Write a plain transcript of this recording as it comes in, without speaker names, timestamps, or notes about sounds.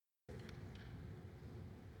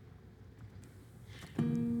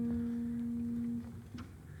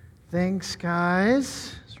Thanks,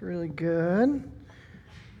 guys. It's really good.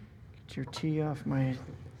 Get your tea off my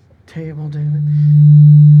table, David.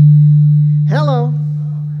 Hello.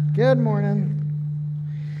 Good morning.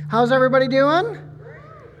 How's everybody doing?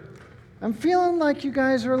 I'm feeling like you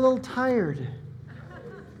guys are a little tired.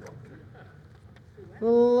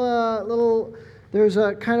 There's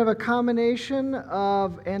a kind of a combination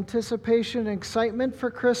of anticipation and excitement for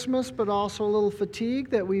Christmas, but also a little fatigue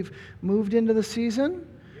that we've moved into the season.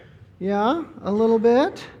 Yeah, a little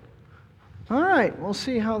bit. All right, we'll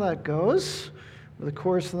see how that goes with the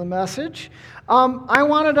course of the message. I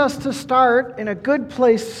wanted us to start in a good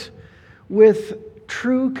place with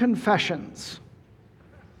true confessions.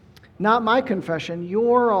 Not my confession,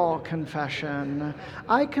 your all confession.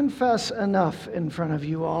 I confess enough in front of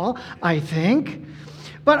you all, I think.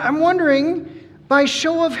 But I'm wondering, by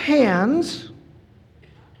show of hands,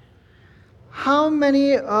 how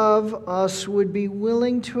many of us would be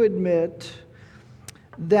willing to admit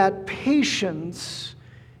that patience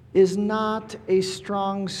is not a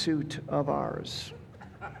strong suit of ours?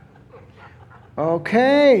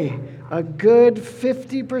 Okay, a good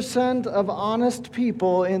 50% of honest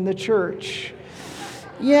people in the church.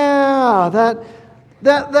 Yeah,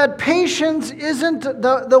 that patience isn't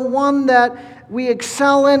the one that we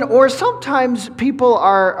excel in, or sometimes people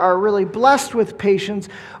are really blessed with patience,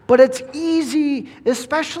 but it's easy,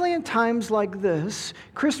 especially in times like this,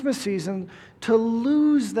 Christmas season, to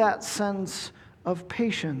lose that sense of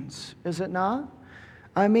patience, is it not?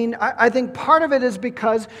 I mean, I think part of it is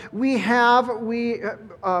because we have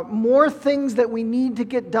more things that we need to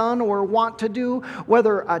get done or want to do,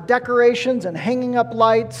 whether decorations and hanging up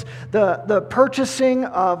lights, the purchasing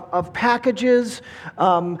of packages.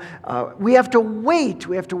 We have to wait.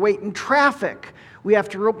 We have to wait in traffic. We have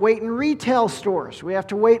to wait in retail stores. We have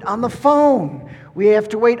to wait on the phone. We have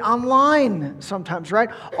to wait online sometimes, right?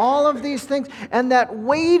 All of these things. And that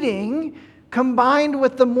waiting, combined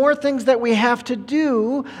with the more things that we have to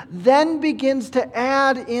do, then begins to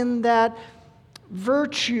add in that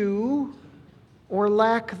virtue or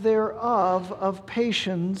lack thereof of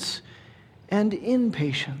patience and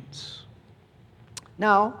impatience.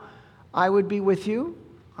 Now, I would be with you.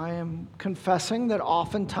 I am confessing that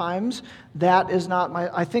oftentimes that is not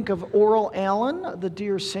I think of Oral Allen, the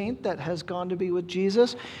dear saint that has gone to be with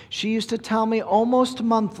Jesus. She used to tell me almost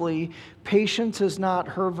monthly, patience is not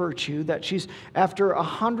her virtue, that after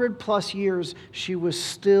 100+ years, she was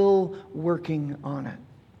still working on it.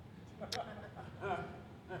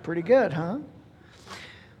 Pretty good, huh?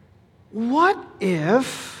 What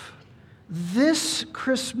if this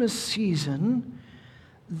Christmas season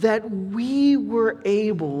that we were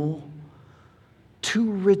able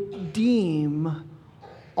to redeem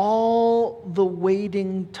all the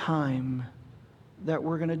waiting time that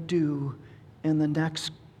we're going to do in the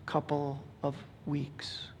next couple of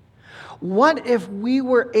weeks? What if we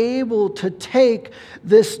were able to take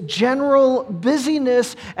this general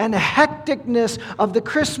busyness and hecticness of the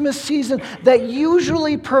Christmas season that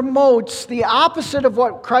usually promotes the opposite of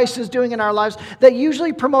what Christ is doing in our lives, that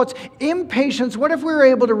usually promotes impatience? What if we were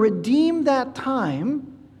able to redeem that time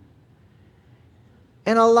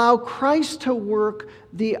and allow Christ to work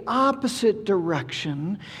the opposite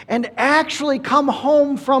direction and actually come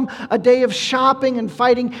home from a day of shopping and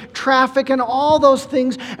fighting traffic and all those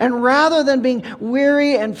things, and rather than being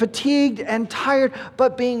weary and fatigued and tired,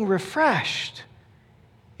 but being refreshed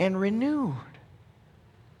and renewed?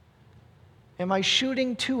 Am I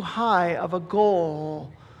shooting too high of a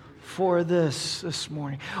goal for this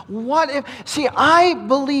morning? What if, I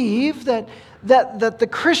believe that the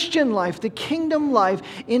Christian life, the kingdom life,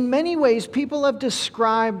 in many ways, people have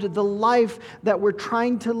described the life that we're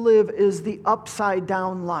trying to live as the upside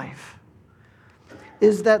down life.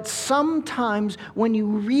 Is that sometimes when you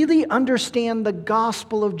really understand the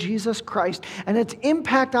gospel of Jesus Christ and its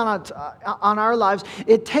impact on our lives,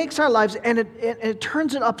 it takes our lives and it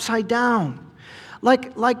turns it upside down.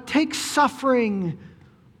 Like take suffering,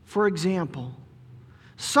 for example.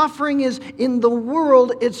 Suffering is, in the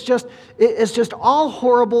world, it's just all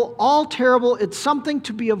horrible, all terrible. It's something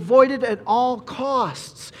to be avoided at all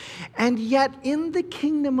costs. And yet, in the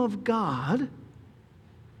kingdom of God,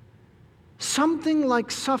 something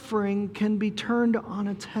like suffering can be turned on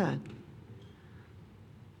its head.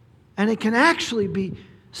 And it can actually be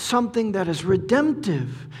something that is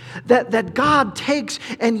redemptive, that God takes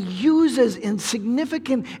and uses in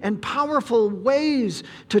significant and powerful ways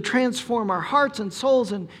to transform our hearts and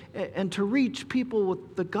souls and to reach people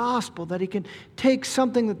with the gospel, that He can take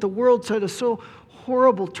something that the world said is so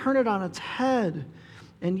horrible, turn it on its head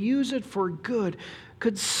and use it for good.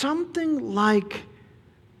 Could something like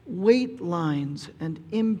weight lines and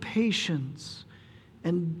impatience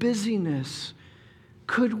and busyness,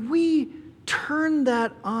 could we turn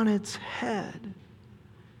that on its head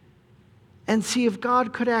and see if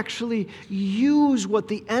God could actually use what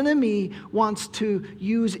the enemy wants to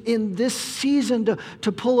use in this season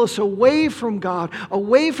to pull us away from God,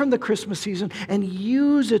 away from the Christmas season, and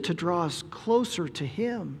use it to draw us closer to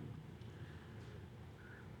Him?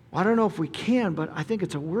 Well, I don't know if we can, but I think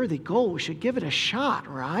it's a worthy goal. We should give it a shot,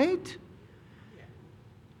 right?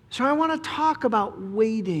 So I want to talk about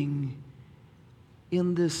waiting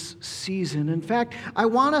in this season. In fact, I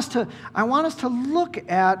want us to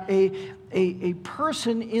look at a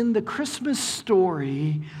person in the Christmas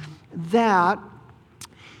story that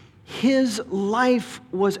his life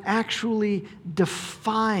was actually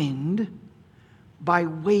defined by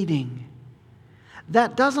waiting.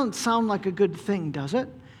 That doesn't sound like a good thing, does it?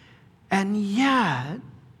 And yet,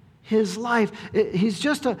 his life,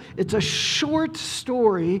 it's a short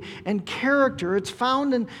story and character. It's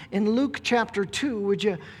found in Luke chapter 2.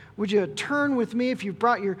 Would you turn with me? If you've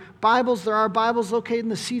brought your Bibles, there are Bibles located in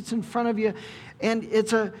the seats in front of you. And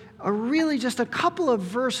it's a really just a couple of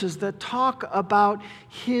verses that talk about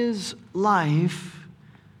his life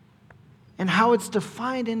and how it's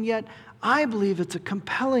defined. And yet, I believe it's a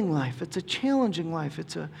compelling life. It's a challenging life.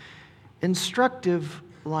 It's an instructive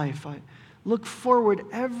life. I look forward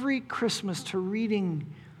every Christmas to reading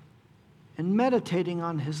and meditating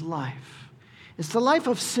on his life. It's the life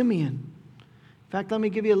of Simeon. In fact, let me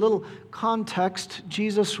give you a little context.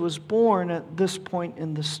 Jesus was born at this point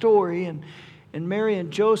in the story, and Mary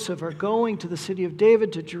and Joseph are going to the city of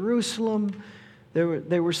David, to Jerusalem.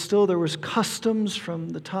 There was customs from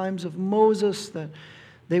the times of Moses that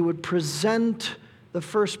they would present the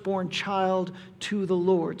firstborn child to the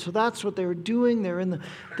Lord. So that's what they were doing. They're in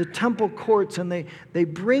the temple courts, and they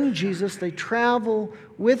bring Jesus. They travel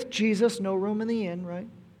with Jesus. No room in the inn, right?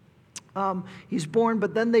 He's born,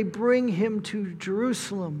 but then they bring him to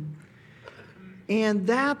Jerusalem. And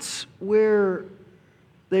that's where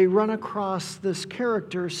they run across this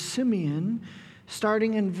character, Simeon,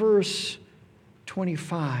 starting in verse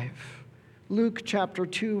 25. Luke chapter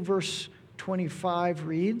 2, verse 25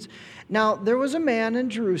 reads, "Now there was a man in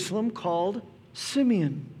Jerusalem called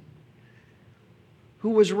Simeon, who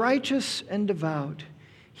was righteous and devout.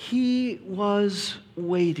 He was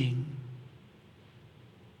waiting.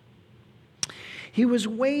 He was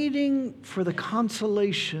waiting for the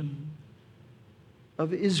consolation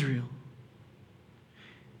of Israel,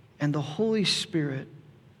 and the Holy Spirit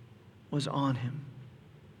was on him.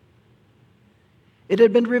 It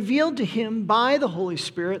had been revealed to him by the Holy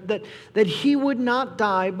Spirit that he would not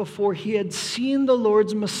die before he had seen the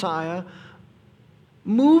Lord's Messiah.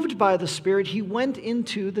 Moved by the Spirit, he went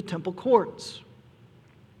into the temple courts.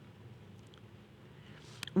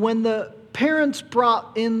 When the parents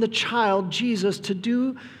brought in the child, Jesus, to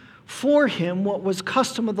do for him what was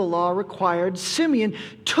custom of the law required, Simeon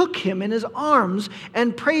took him in his arms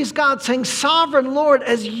and praised God, saying, 'Sovereign Lord,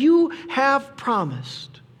 as you have promised,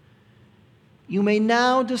 you may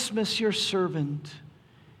now dismiss your servant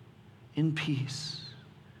in peace.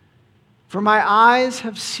 For my eyes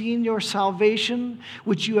have seen your salvation,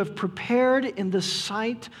 which you have prepared in the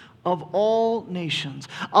sight of all nations,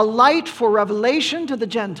 a light for revelation to the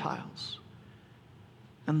Gentiles,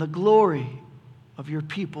 and the glory of your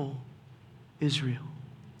people, Israel.'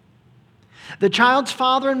 The child's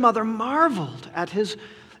father and mother marveled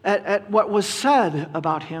at what was said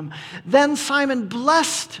about him. Then Simon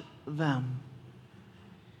blessed them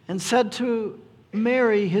and said to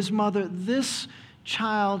Mary, his mother, 'This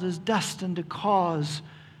child is destined to cause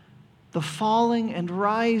the falling and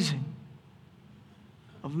rising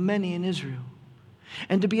of many in Israel,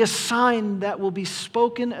 and to be a sign that will be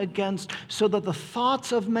spoken against, so that the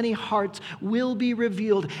thoughts of many hearts will be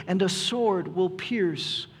revealed, and a sword will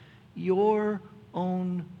pierce your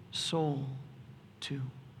own soul too.'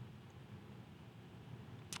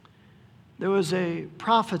 There was a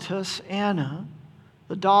prophetess, Anna,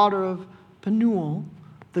 the daughter of Penuel,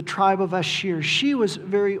 the tribe of Asher. She was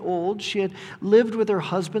very old. She had lived with her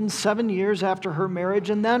husband 7 years after her marriage,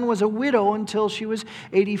 and then was a widow until she was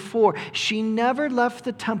 84. She never left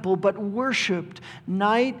the temple, but worshiped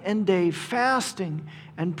night and day, fasting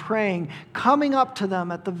and praying. Coming up to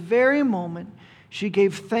them at the very moment, she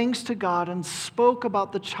gave thanks to God and spoke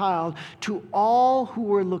about the child to all who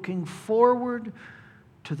were looking forward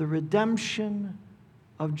to the redemption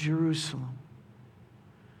of Jerusalem.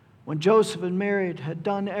 When Joseph and Mary had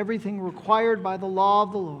done everything required by the law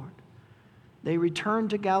of the Lord, they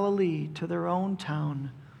returned to Galilee, to their own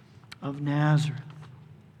town of Nazareth."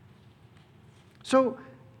 So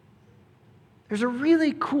there's a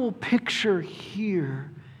really cool picture here.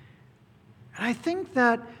 And I think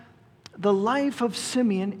that the life of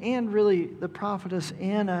Simeon and really the prophetess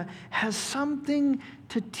Anna has something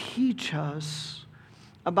to teach us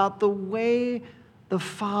about the way the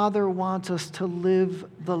Father wants us to live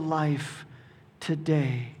the life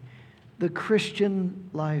today, the Christian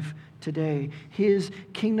life today, His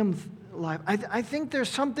kingdom life. I think there's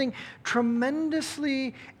something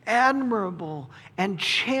tremendously admirable and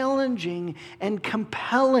challenging and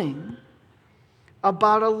compelling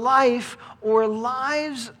about a life or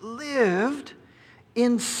lives lived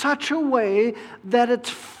in such a way that it's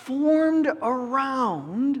formed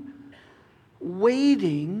around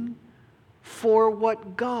waiting for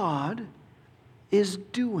what God is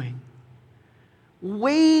doing,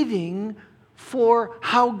 waiting for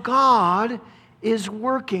how God is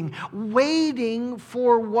working, waiting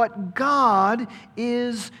for what God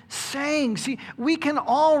is saying. See, we can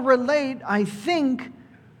all relate, I think,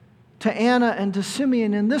 to Anna and to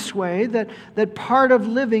Simeon in this way, that part of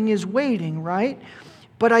living is waiting, right?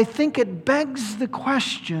 But I think it begs the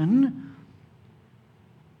question,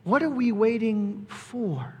 what are we waiting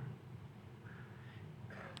for?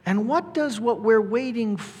 And what does what we're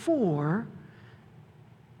waiting for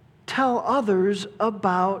tell others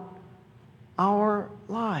about our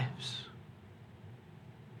lives?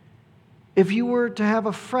 If you were to have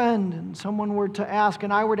a friend and someone were to ask,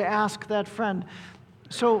 and I were to ask that friend,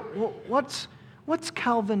 so what's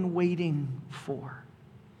Calvin waiting for?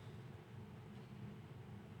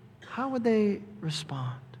 How would they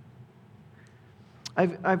respond?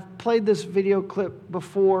 I've played this video clip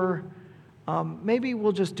before. Maybe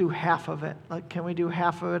we'll just do half of it. Like, can we do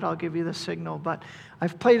half of it? I'll give you the signal. But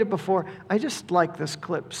I've played it before. I just like this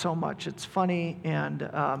clip so much. It's funny and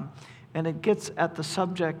it gets at the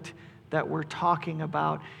subject that we're talking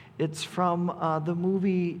about. It's from the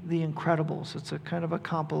movie The Incredibles. It's a kind of a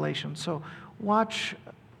compilation. So watch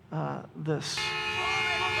this.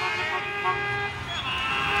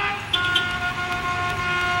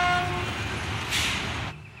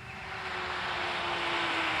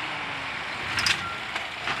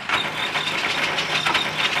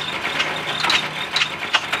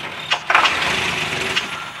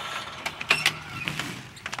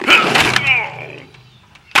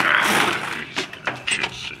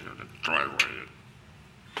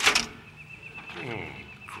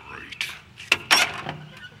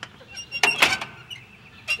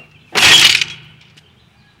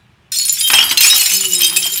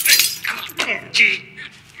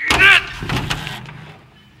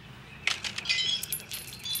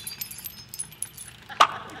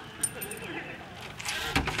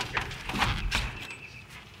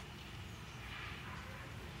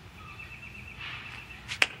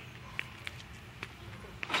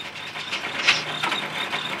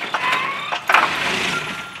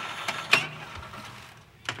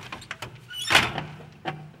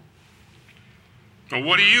 Well,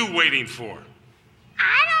 what are you waiting for?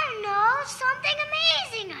 I don't know. Something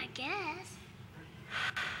amazing, I guess.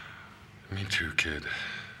 Me too, kid.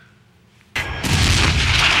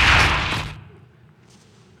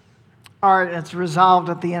 All right, it's resolved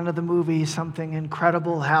at the end of the movie. Something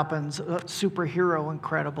incredible happens, superhero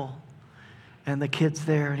incredible. And the kid's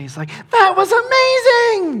there, and he's like, that was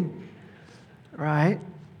amazing! Right?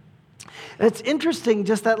 It's interesting,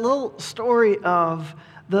 just that little story of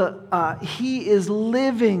he is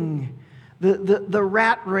living the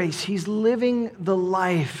rat race. He's living the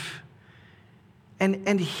life.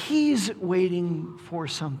 And he's waiting for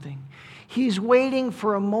something. He's waiting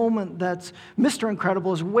for a moment that's, Mr.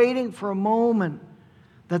 Incredible is waiting for a moment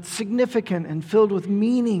that's significant and filled with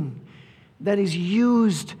meaning, that is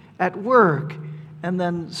used at work. And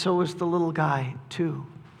then so is the little guy too,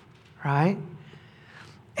 right?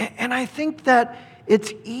 And I think that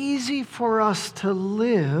it's easy for us to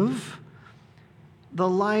live the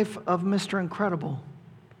life of Mr. Incredible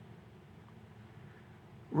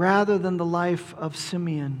rather than the life of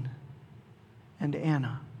Simeon and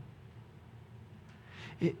Anna.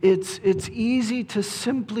 It's easy to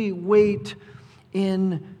simply wait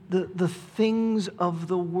in the things of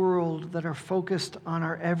the world that are focused on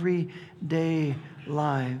our everyday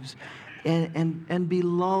lives and be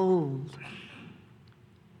lulled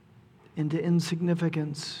into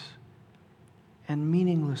insignificance and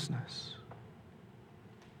meaninglessness.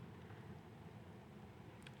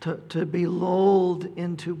 To be lulled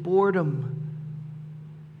into boredom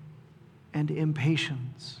and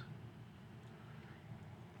impatience.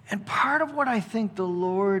 And part of what I think the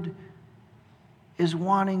Lord is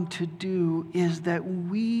wanting to do is that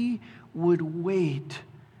we would wait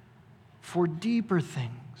for deeper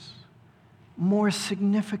things, more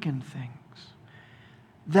significant things.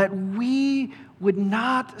 that we would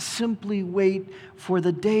not simply wait for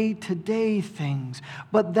the day-to-day things,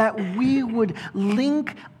 but that we would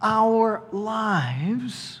link our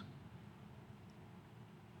lives,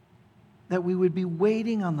 that we would be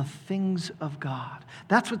waiting on the things of God.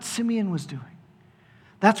 That's what Simeon was doing.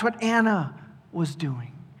 That's what Anna was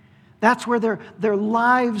doing. That's where their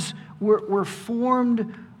lives were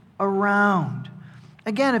formed around.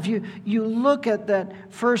 Again, if you look at that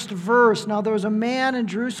first verse, now there was a man in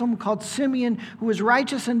Jerusalem called Simeon who was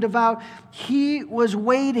righteous and devout. He was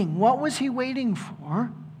waiting. What was he waiting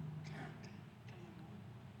for?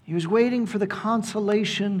 He was waiting for the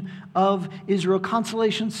consolation of Israel.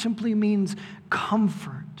 Consolation simply means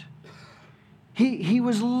comfort. He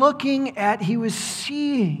was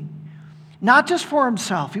seeing, not just for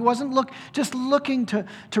himself. He wasn't just looking to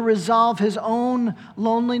resolve his own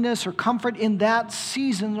loneliness or comfort in that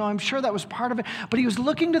season. No, I'm sure that was part of it. But he was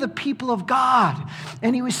looking to the people of God.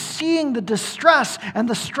 And he was seeing the distress and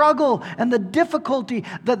the struggle and the difficulty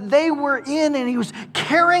that they were in. And he was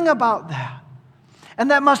caring about that. And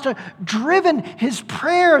that must have driven his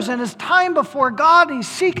prayers and his time before God. He's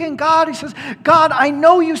seeking God. He says, God, I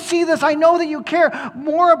know you see this. I know that you care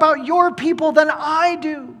more about your people than I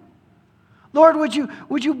do. Lord, would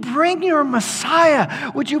you bring your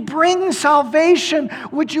Messiah? Would you bring salvation?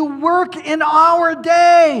 Would you work in our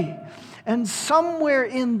day? And somewhere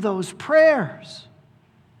in those prayers,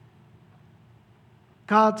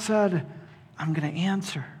 God said, I'm going to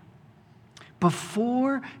answer.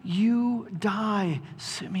 Before you die,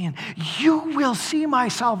 Simeon, you will see my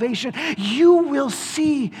salvation. You will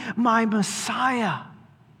see my Messiah.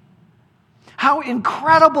 How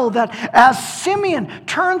incredible that as Simeon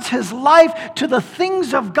turns his life to the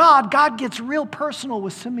things of God, God gets real personal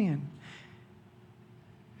with Simeon.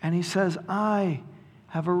 And he says, I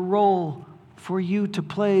have a role for you to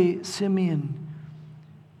play, Simeon.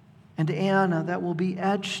 And Anna, that will be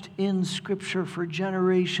etched in Scripture for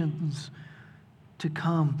generations to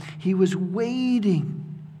come. He was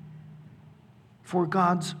waiting for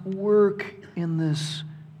God's work in this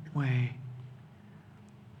way.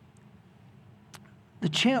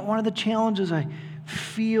 One of the challenges I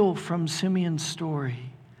feel from Simeon's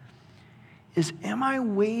story is, am I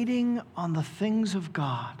waiting on the things of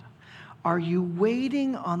God? Are you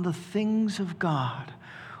waiting on the things of God?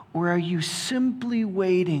 Or are you simply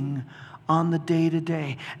waiting on the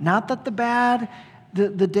day-to-day? Not that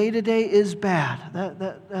the day-to-day is bad.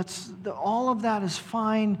 All of that is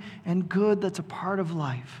fine and good. That's a part of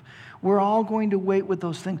life. We're all going to wait with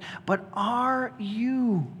those things. But are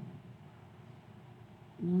you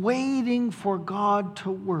waiting for God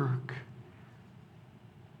to work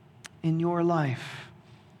in your life,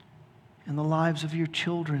 in the lives of your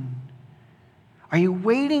children? Are you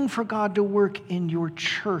waiting for God to work in your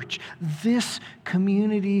church, this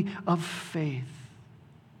community of faith?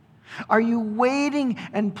 Are you waiting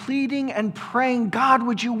and pleading and praying, God,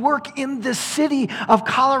 would you work in this city of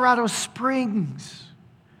Colorado Springs?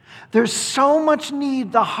 There's so much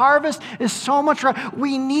need. The harvest is so much.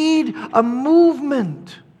 We need a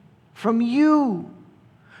movement from you.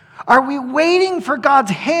 Are we waiting for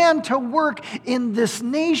God's hand to work in this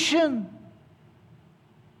nation?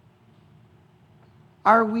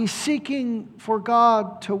 Are we seeking for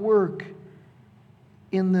God to work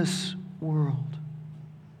in this world?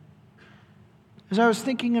 As I was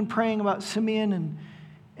thinking and praying about Simeon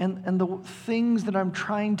and the things that I'm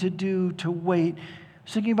trying to do to wait, I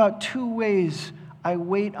was thinking about two ways I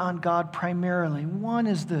wait on God primarily. One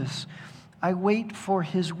is this: I wait for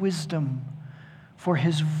His wisdom, for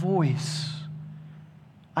His voice.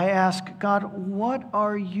 I ask, God, what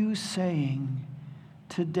are you saying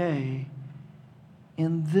today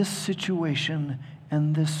in this situation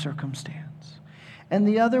and this circumstance? And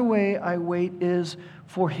the other way I wait is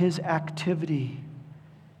for His activity.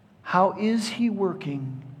 How is He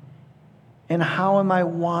working? And how am I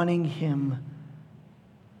wanting Him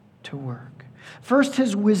to work? First,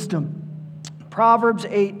 His wisdom. Proverbs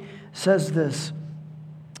 8 says this.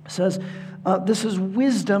 It says, this is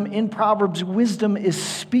wisdom. In Proverbs, wisdom is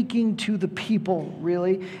speaking to the people,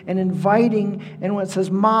 really, and inviting. And when it says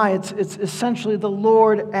it's essentially the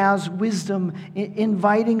Lord as wisdom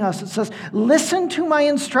inviting us. It says, listen to my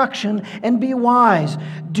instruction and be wise.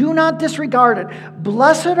 Do not disregard it.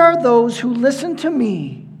 Blessed are those who listen to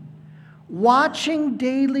me, watching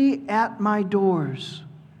daily at my doors,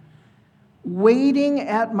 waiting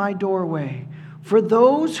at my doorway. For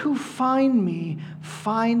those who find me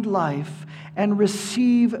find life and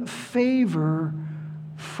receive favor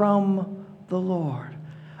from the Lord.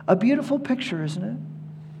 A beautiful picture, isn't it?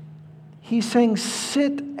 He's saying,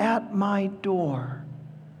 sit at my door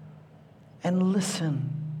and listen.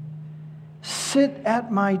 Sit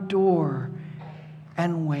at my door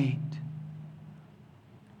and wait.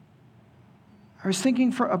 I was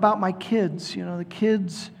thinking about my kids. You know, the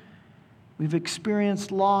kids, we've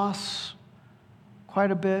experienced loss quite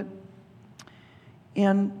a bit.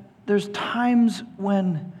 And there's times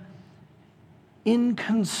when in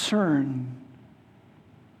concern,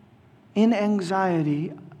 in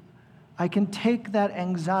anxiety, I can take that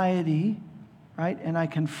anxiety, right, and I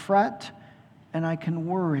can fret and I can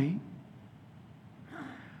worry,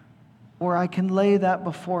 or I can lay that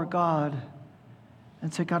before God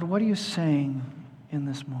and say, God, what are you saying in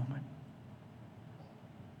this moment?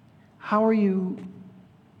 How do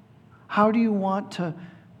you want to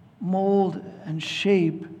mold and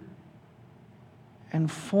shape and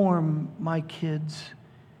form my kids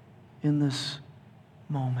in this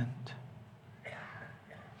moment?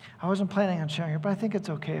 I wasn't planning on sharing it, but I think it's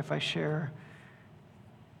okay if I share.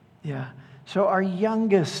 Yeah. So our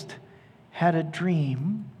youngest had a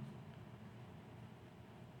dream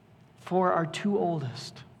for our two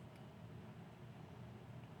oldest.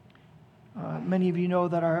 Many of you know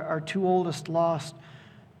that our two oldest lost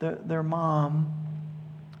their mom,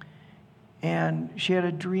 and she had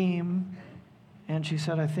a dream, and she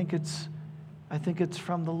said, I think it's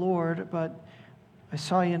from the Lord, but I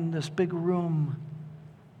saw you in this big room,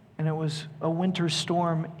 and it was a winter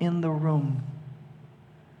storm in the room,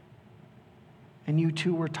 and you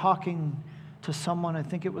two were talking to someone, I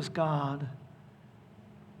think it was God,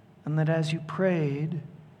 and that as you prayed,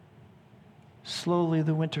 slowly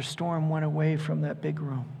the winter storm went away from that big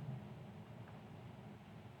room.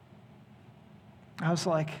 I was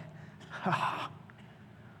like, oh,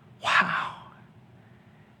 wow.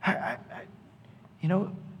 You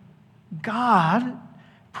know, God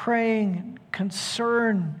praying,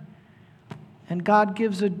 concern, and God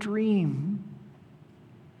gives a dream,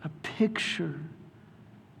 a picture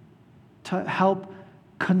to help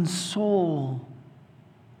console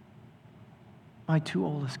my two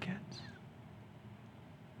oldest kids.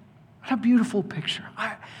 What a beautiful picture.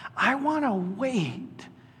 I want to wait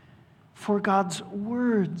for God's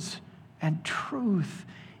words and truth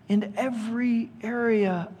in every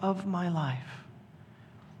area of my life.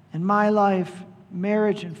 In my life,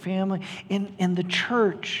 marriage and family, in the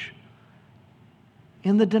church,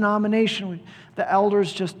 in the denomination. The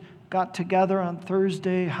elders just got together on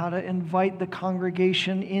Thursday how to invite the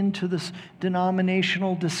congregation into this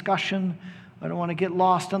denominational discussion. I don't want to get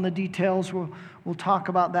lost on the details. We'll talk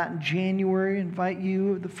about that in January. Invite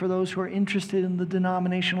you, for those who are interested in the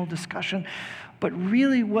denominational discussion. But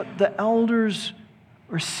really what the elders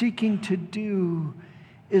are seeking to do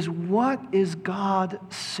is, what is God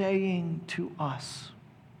saying to us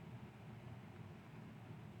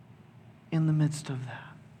in the midst of that?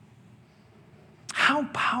 How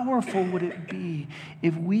powerful would it be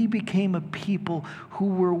if we became a people who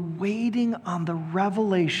were waiting on the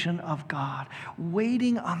revelation of God,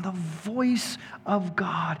 waiting on the voice of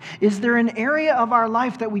God? Is there an area of our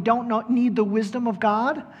life that we don't need the wisdom of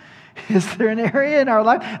God? Is there an area in our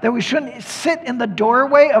life that we shouldn't sit in the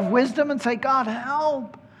doorway of wisdom and say, God,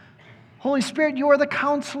 help. Holy Spirit, you are the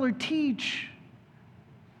counselor, teach.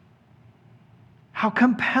 How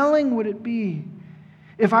compelling would it be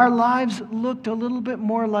if our lives looked a little bit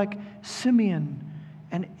more like Simeon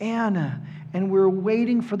and Anna, and we're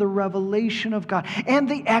waiting for the revelation of God and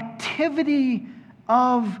the activity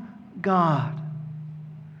of God?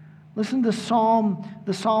 Listen to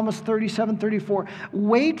the Psalmist 37:34.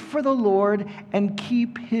 Wait for the Lord and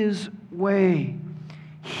keep his way.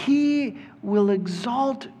 He will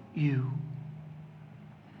exalt you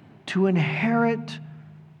to inherit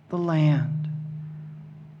the land.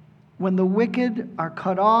 When the wicked are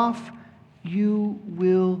cut off, you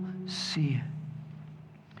will see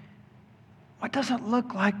it. What does it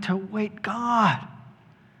look like to wait? God,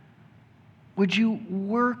 would you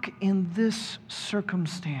work in this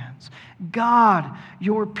circumstance? God,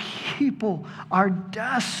 your people are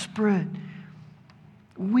desperate.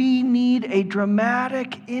 We need a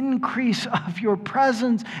dramatic increase of your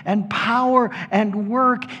presence and power and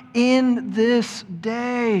work in this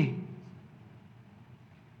day.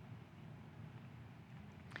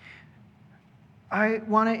 I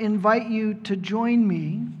want to invite you to join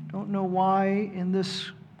me. Don't know why in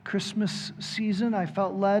this Christmas season I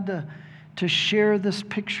felt led to share this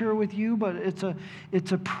picture with you, but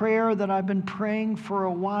it's a prayer that I've been praying for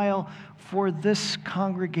a while for this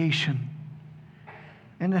congregation.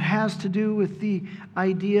 And it has to do with the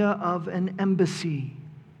idea of an embassy.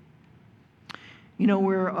 You know,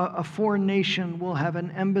 where a foreign nation will have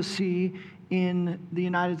an embassy in the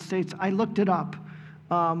United States. I looked it up.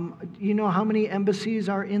 You know how many embassies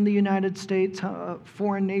are in the United States?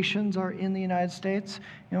 Foreign nations are in the United States?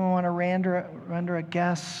 You don't want to render a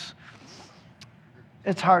guess?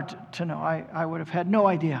 It's hard to know. I would have had no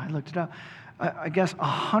idea. I looked it up. I guess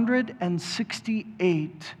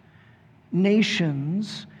 168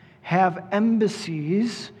 nations have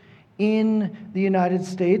embassies in the United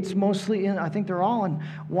States, mostly I think they're all in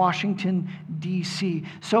Washington, D.C.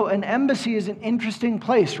 So an embassy is an interesting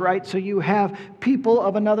place, right? So you have people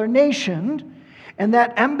of another nation, and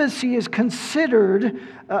that embassy is considered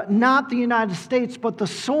not the United States, but the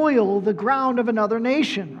soil, the ground of another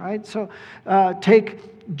nation, right? So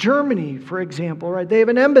take Germany, for example, right? They have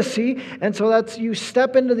an embassy, and so that's, you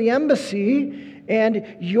step into the embassy,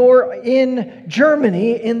 and you're in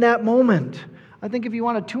Germany in that moment. I think if you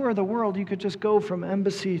want to tour the world, you could just go from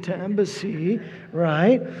embassy to embassy,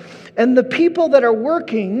 right? And the people that are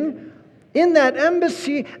working in that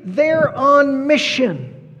embassy, they're on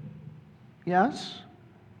mission. Yes?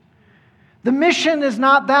 The mission is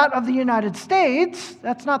not that of the United States.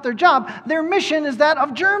 That's not their job. Their mission is that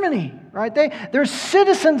of Germany, right? They're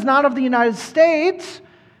citizens not of the United States.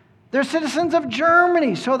 They're citizens of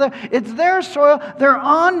Germany. So it's their soil. They're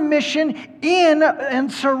on mission in and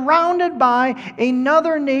surrounded by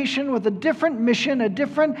another nation with a different mission, a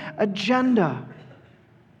different agenda.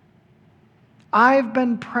 I've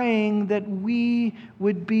been praying that we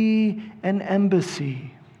would be an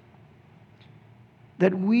embassy.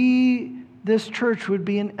 That this church would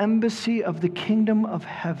be an embassy of the kingdom of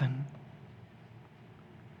heaven.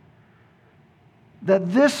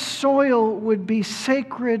 That this soil would be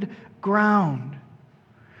sacred ground.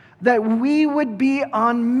 That we would be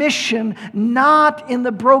on mission, not in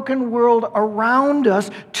the broken world around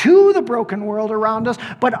us, to the broken world around us,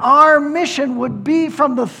 but our mission would be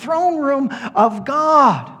from the throne room of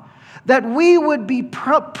God. That we would be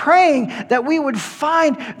praying, that we would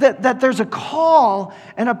find that there's a call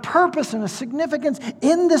and a purpose and a significance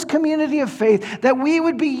in this community of faith, that we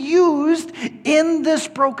would be used in this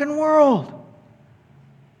broken world.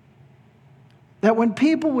 That when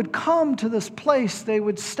people would come to this place, they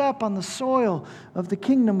would step on the soil of the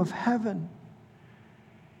kingdom of heaven.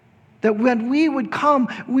 That when we would come,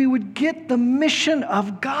 we would get the mission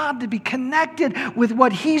of God to be connected with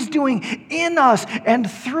what He's doing in us and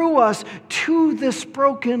through us to this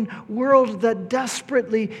broken world that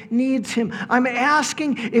desperately needs Him. I'm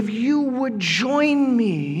asking if you would join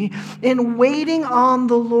me in waiting on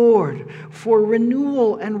the Lord for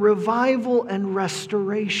renewal and revival and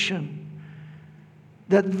restoration.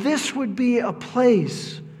 That this would be a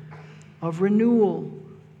place of renewal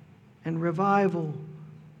and revival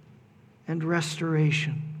and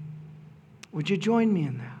restoration. Would you join me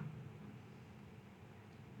in that?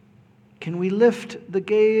 Can we lift the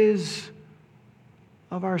gaze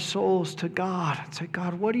of our souls to God and say,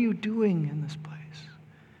 God, what are you doing in this place?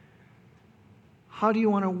 How do you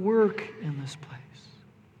want to work in this place?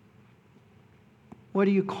 What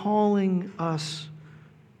are you calling us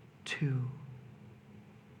to?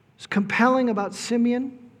 It's compelling about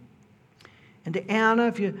Simeon and Anna.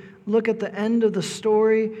 If you look at the end of the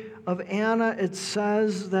story of Anna, it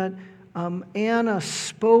says that Anna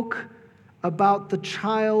spoke about the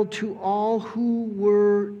child to all who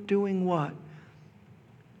were doing what?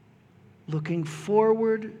 Looking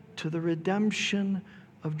forward to the redemption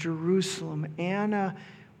of Jerusalem. Anna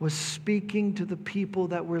was speaking to the people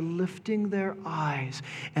that were lifting their eyes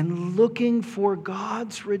and looking for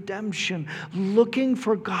God's redemption, looking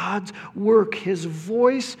for God's work, His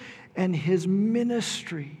voice and His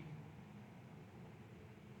ministry.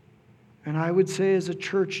 And I would say as a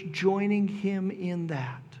church, joining Him in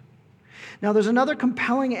that. Now there's another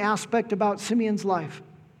compelling aspect about Simeon's life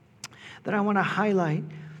that I want to highlight.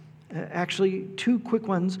 Actually, two quick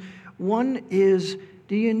ones. One is,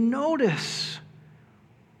 do you notice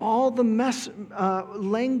all the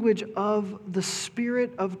language of the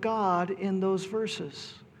Spirit of God in those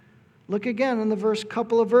verses? Look again in the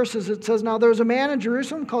couple of verses. It says, now there was a man in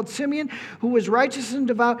Jerusalem called Simeon who was righteous and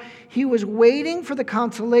devout. He was waiting for the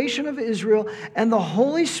consolation of Israel, and the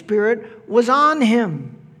Holy Spirit was on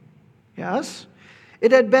him. Yes?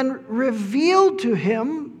 It had been revealed to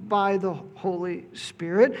him by the Holy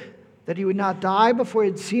Spirit that he would not die before he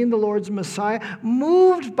had seen the Lord's Messiah.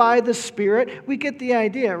 Moved by the Spirit, we get the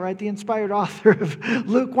idea, right? The inspired author of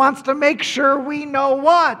Luke wants to make sure we know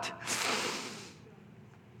what?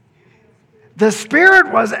 The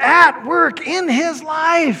Spirit was at work in his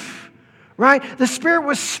life, right? The Spirit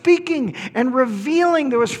was speaking and revealing.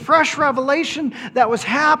 There was fresh revelation that was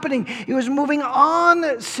happening. He was moving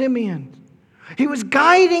on Simeon. He was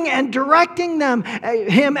guiding and directing him,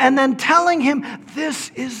 and then telling him, this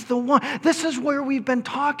is the one. This is where we've been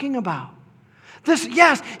talking about.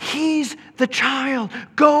 Yes, he's the child.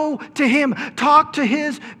 Go to him. Talk to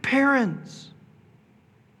his parents.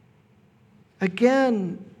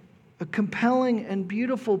 Again, a compelling and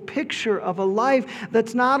beautiful picture of a life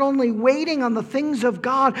that's not only waiting on the things of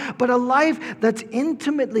God, but a life that's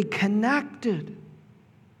intimately connected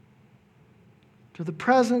to the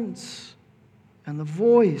presence and the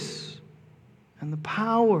voice and the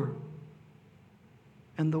power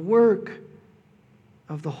and the work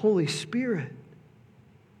of the Holy Spirit.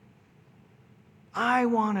 I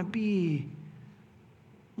want to be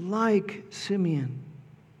like Simeon.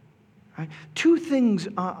 Right? Two things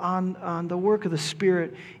on the work of the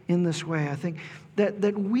Spirit in this way. I think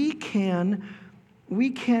that we can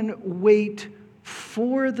wait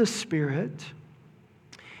for the Spirit,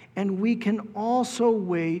 and we can also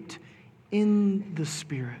wait in the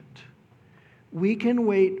Spirit. We can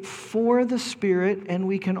wait for the Spirit, and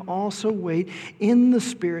we can also wait in the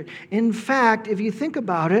Spirit. In fact, if you think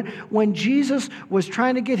about it, when Jesus was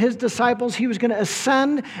trying to get his disciples, he was going to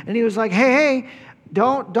ascend, and he was like, hey,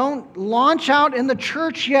 don't launch out in the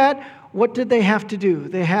church yet. What did they have to do?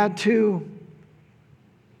 They had to,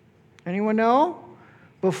 anyone know?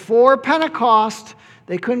 Before Pentecost,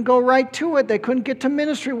 they couldn't go right to it. They couldn't get to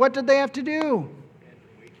ministry. What did they have to do?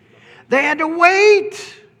 They had to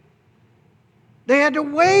wait. They had to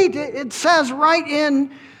wait. It says right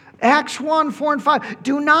in Acts 1, 4, and 5,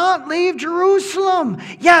 do not leave Jerusalem.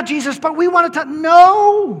 Yeah, Jesus, but we wanted to.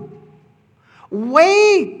 No.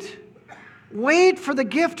 Wait. Wait for the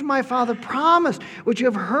gift my Father promised, which you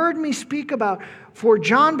have heard me speak about. For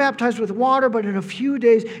John baptized with water, but in a few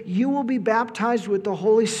days you will be baptized with the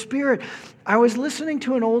Holy Spirit. I was listening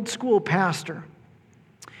to an old school pastor.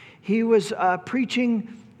 He was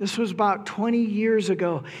preaching. This was about 20 years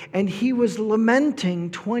ago, and he was lamenting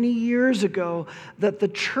 20 years ago that the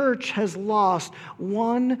church has lost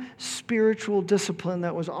one spiritual discipline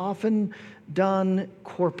that was often done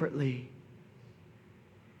corporately.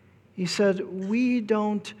 He said, we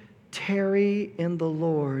don't tarry in the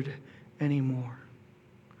Lord anymore.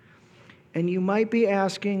 And you might be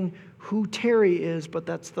asking who tarry is, but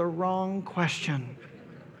that's the wrong question.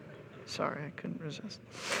 Sorry, I couldn't resist.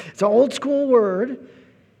 It's an old school word.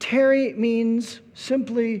 Tarry means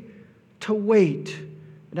simply to wait.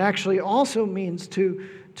 It actually also means to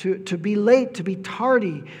be late, to be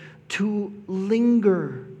tardy, to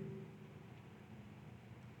linger,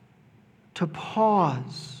 to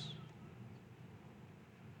pause.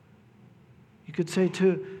 You could say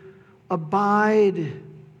to abide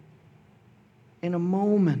in a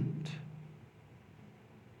moment,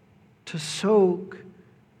 to soak,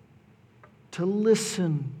 to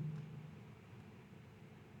listen.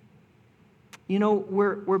 You know,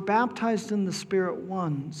 we're baptized in the Spirit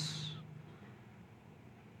once,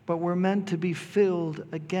 but we're meant to be filled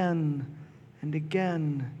again and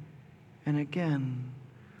again and again.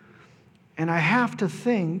 And I have to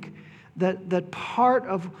think that part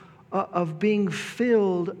of being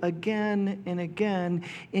filled again and again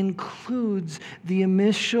includes the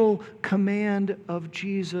initial command of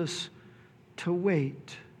Jesus to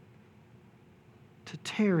wait, to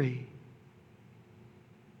tarry,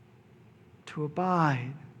 to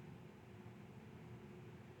abide,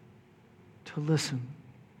 to listen.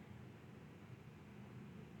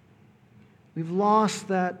 We've lost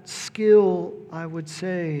that skill, I would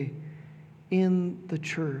say, in the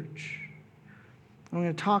church. I'm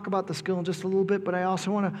going to talk about the skill in just a little bit, but I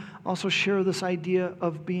also want to share this idea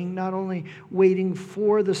of being not only waiting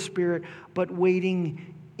for the Spirit, but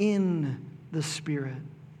waiting in the Spirit.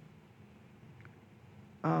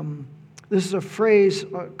 This is a phrase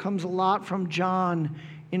comes a lot from John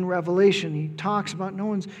in Revelation. He talks about no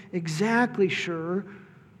one's exactly sure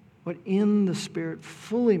what in the Spirit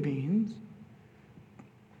fully means.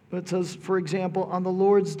 But it says, for example, on the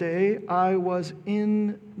Lord's day, I was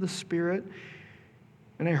in the Spirit,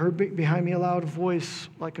 and I heard behind me a loud voice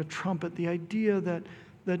like a trumpet. The idea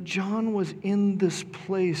that John was in this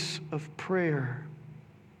place of prayer,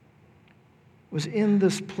 was in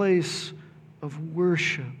this place of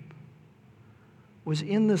worship, was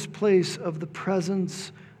in this place of the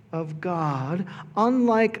presence of God,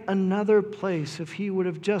 unlike another place. If he would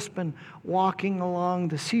have just been walking along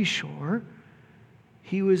the seashore,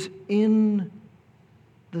 he was in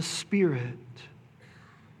the Spirit.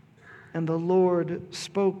 And the Lord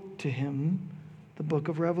spoke to him, the book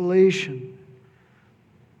of Revelation.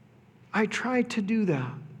 I try to do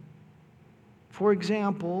that. For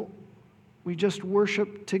example, we just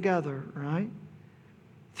worship together, right?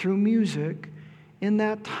 Through music. In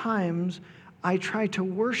that times, I try to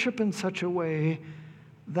worship in such a way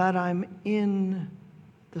that I'm in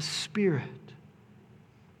the Spirit.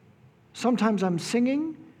 Sometimes I'm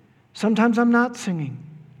singing, sometimes I'm not singing.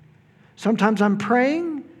 Sometimes I'm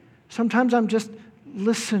praying, sometimes I'm just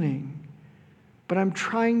listening. But I'm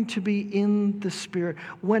trying to be in the Spirit.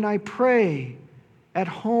 When I pray at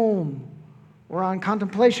home or on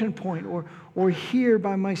contemplation point or here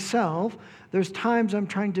by myself, there's times I'm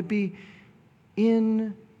trying to be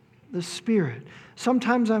in the Spirit.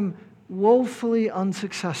 Sometimes I'm woefully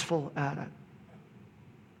unsuccessful at it.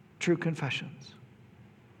 True confessions.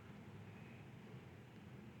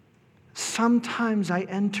 Sometimes I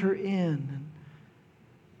enter in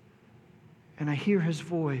and I hear His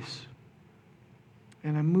voice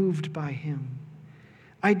and I'm moved by Him.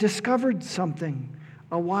 I discovered something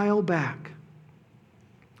a while back,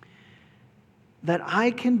 that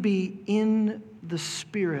I can be in the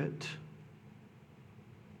Spirit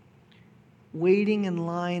waiting in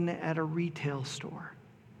line at a retail store.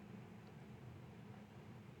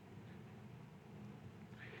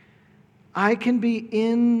 I can be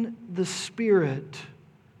in the Spirit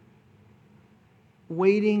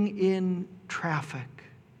waiting in traffic.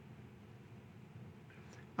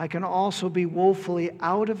 I can also be woefully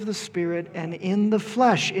out of the Spirit and in the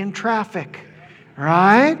flesh, in traffic.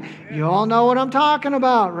 Right? You all know what I'm talking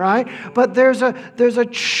about, right? But there's a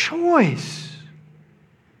choice.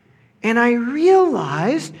 And I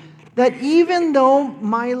realized that even though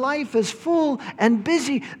my life is full and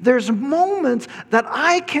busy, there's moments that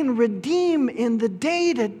I can redeem in the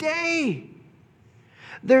day-to-day.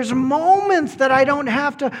 There's moments that I don't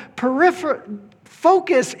have to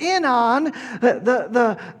focus in on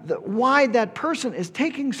the why that person is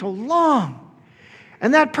taking so long.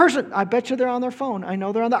 And that person, I bet you they're on their phone. I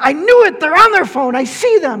know they're on I knew it, they're on their phone. I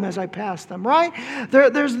see them as I pass them, right?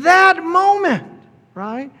 There's that moment,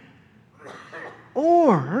 right?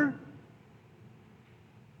 Or,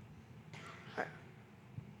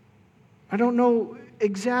 I don't know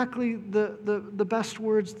exactly the best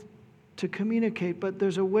words to communicate, but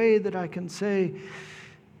there's a way that I can say,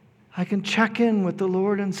 I can check in with the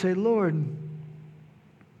Lord and say, Lord,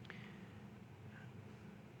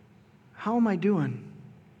 how am I doing?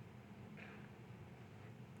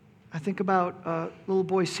 I think about little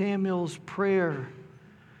boy Samuel's prayer.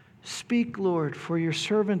 Speak, Lord, for your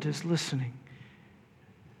servant is listening.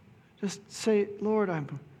 Just say, Lord, I'm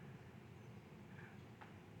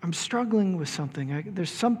struggling with something. There's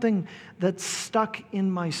something that's stuck in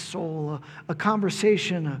my soul, a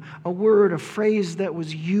conversation, a word, a phrase that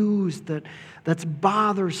was used that's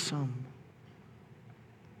bothersome.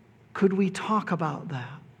 Could we talk about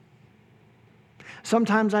that?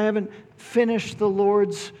 Sometimes I haven't finished the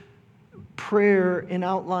Lord's Prayer in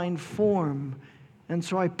outline form, and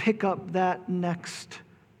so I pick up that next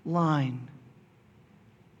line.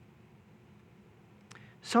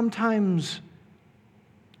 Sometimes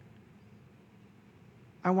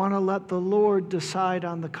I want to let the Lord decide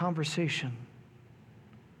on the conversation.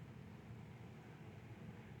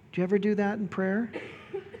 Do you ever do that in prayer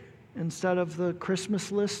instead of the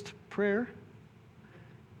Christmas list prayer?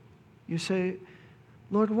 You say,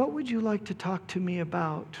 Lord, what would you like to talk to me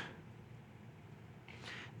about?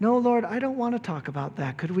 No, Lord, I don't want to talk about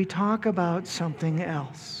that. Could we talk about something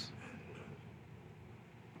else?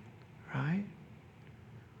 Right?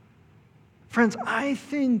 Friends, I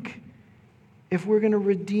think if we're going to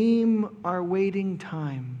redeem our waiting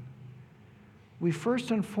time, we first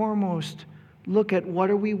and foremost look at what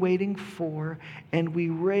are we waiting for, and we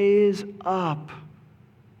raise up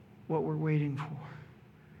what we're waiting for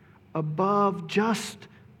above just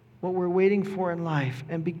what we're waiting for in life,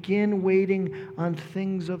 and begin waiting on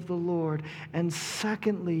things of the Lord. And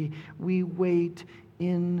secondly, we wait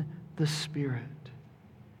in the Spirit.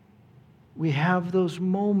 We have those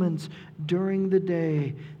moments during the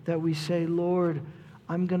day that we say, Lord,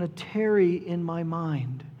 I'm going to tarry in my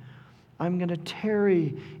mind. I'm going to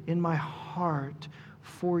tarry in my heart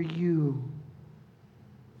for you.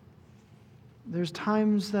 There's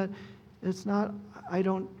times that it's not, I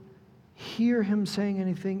don't hear him saying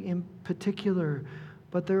anything in particular,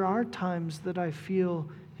 but there are times that I feel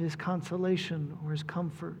his consolation or his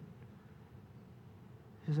comfort,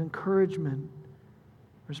 his encouragement,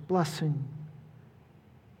 or his blessing.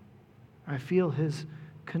 I feel his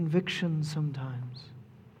conviction sometimes,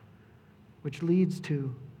 which leads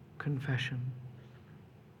to confession.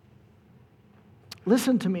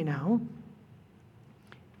 Listen to me now.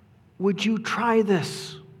 Would you try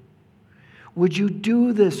this? Would you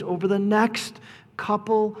do this over the next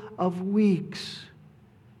couple of weeks?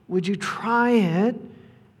 Would you try it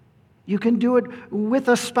You can do it with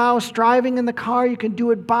a spouse driving in the car. You can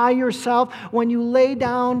do it by yourself. When you lay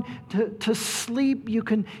down to sleep, you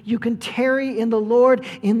can tarry in the Lord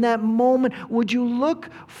in that moment. Would you look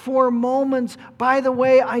for moments? By the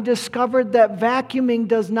way, I discovered that vacuuming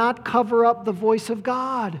does not cover up the voice of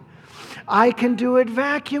God. I can do it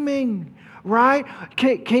vacuuming. Right?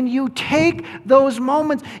 Can you take those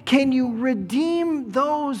moments? Can you redeem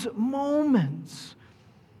those moments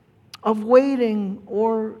of waiting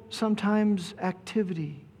or sometimes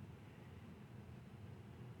activity?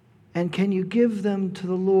 And can you give them to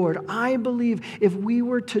the Lord? I believe if we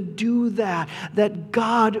were to do that, that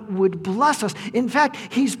God would bless us. In fact,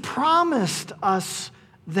 He's promised us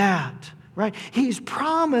that, right? He's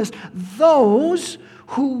promised those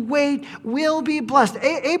who wait will be blessed.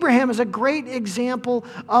 Abraham is a great example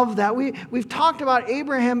of that. We've talked about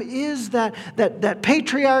Abraham is that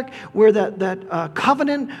patriarch where that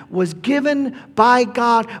covenant was given by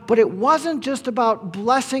God, but it wasn't just about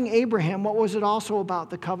blessing Abraham. What was it also about,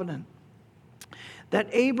 the covenant? That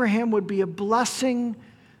Abraham would be a blessing.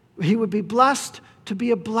 He would be blessed to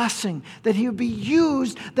be a blessing, that he would be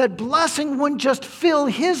used, that blessing wouldn't just fill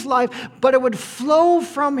his life, but it would flow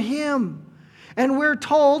from him. And we're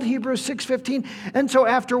told, Hebrews 6:15, and so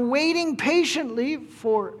after waiting patiently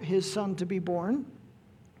for his son to be born,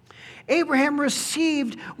 Abraham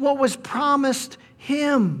received what was promised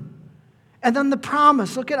him. And then the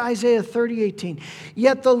promise, look at Isaiah 30:18.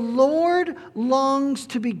 Yet the Lord longs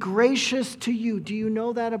to be gracious to you. Do you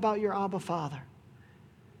know that about your Abba Father?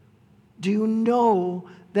 Do you know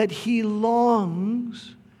that He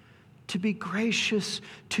longs to be gracious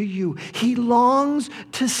to you? He longs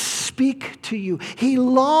to speak to you. He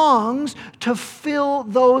longs to fill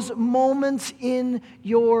those moments in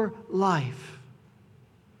your life.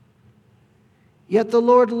 Yet the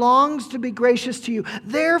Lord longs to be gracious to you.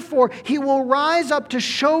 Therefore, He will rise up to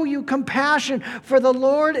show you compassion, for the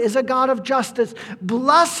Lord is a God of justice.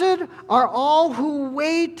 Blessed are all who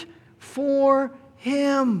wait for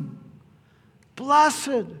Him.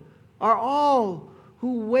 Blessed are all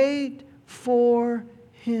who wait for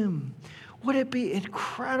Him. Would it be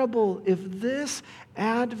incredible if this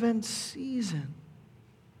Advent season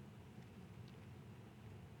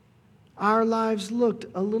our lives looked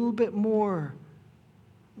a little bit more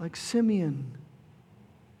like Simeon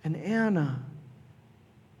and Anna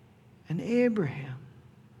and Abraham,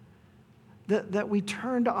 that we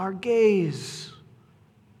turned our gaze,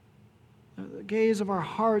 the gaze of our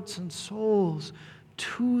hearts and souls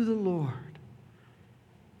to the Lord,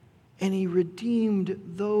 and He redeemed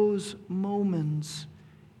those moments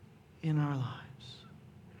in our lives.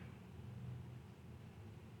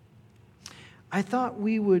 I thought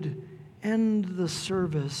we would end the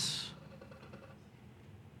service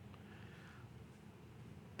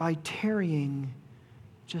by tarrying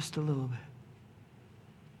just a little bit.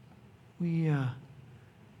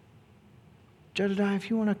 Jedediah, if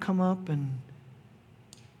you want to come up, and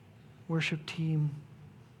worship team.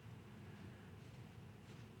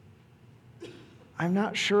 I'm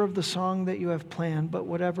not sure of the song that you have planned, but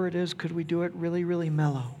whatever it is, could we do it really, really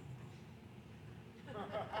mellow?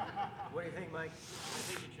 What do you think, Mike? I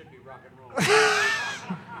think it should be rock and roll.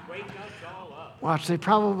 Wake us all up. Watch, they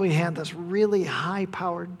probably had this really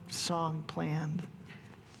high-powered song planned.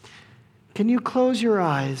 Can you close your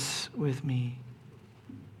eyes with me?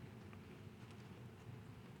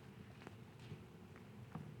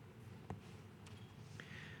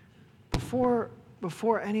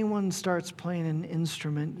 Before anyone starts playing an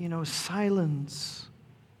instrument, silence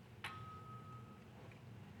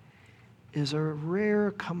is a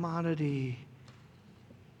rare commodity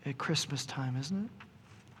at Christmas time, isn't it?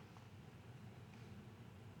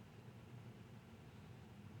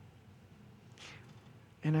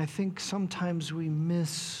 And I think sometimes we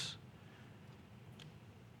miss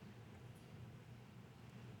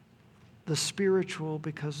the spiritual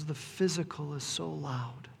because the physical is so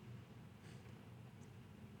loud.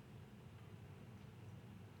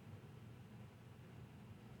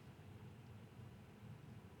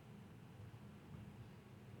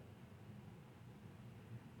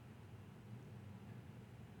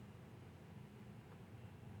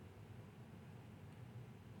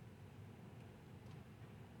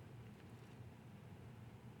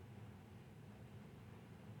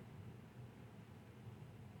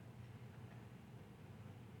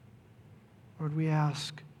 Lord, we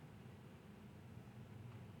ask,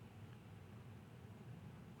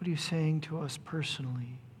 what are you saying to us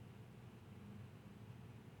personally?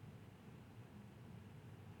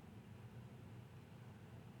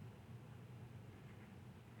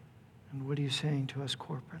 And what are you saying to us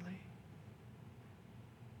corporately?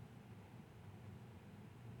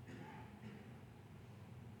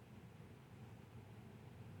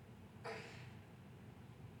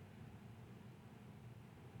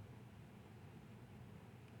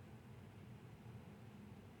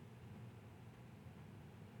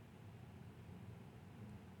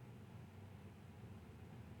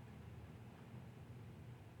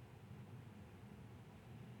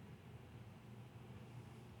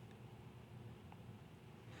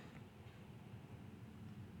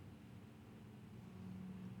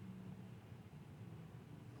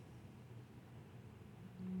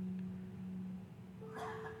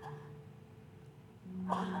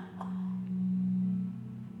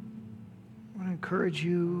 encourage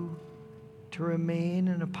you to remain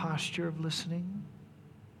in a posture of listening.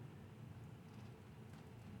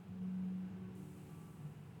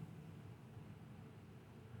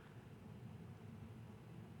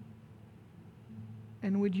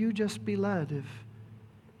 And would you just be led? If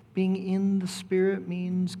being in the Spirit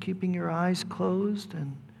means keeping your eyes closed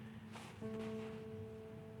and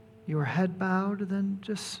your head bowed, then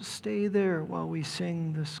just stay there while we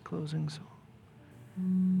sing this closing song.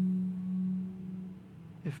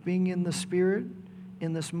 If being in the Spirit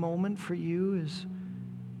in this moment for you is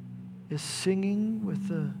singing with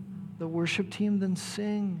the worship team, then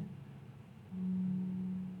sing.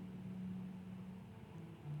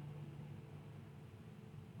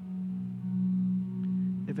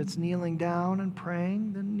 If it's kneeling down and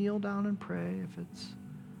praying, then kneel down and pray. If it's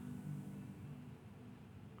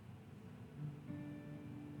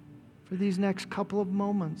for these next couple of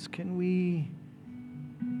moments, can we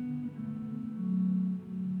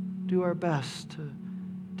do our best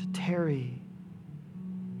to tarry,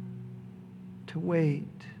 to wait?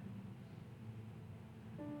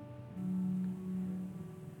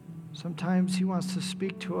 Sometimes He wants to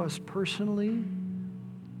speak to us personally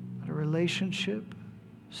about a relationship,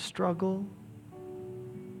 struggle,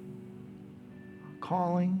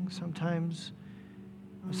 calling. Sometimes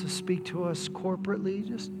He wants to speak to us corporately.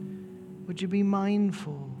 Just would you be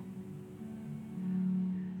mindful?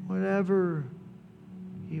 Whatever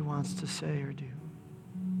He wants to say or do.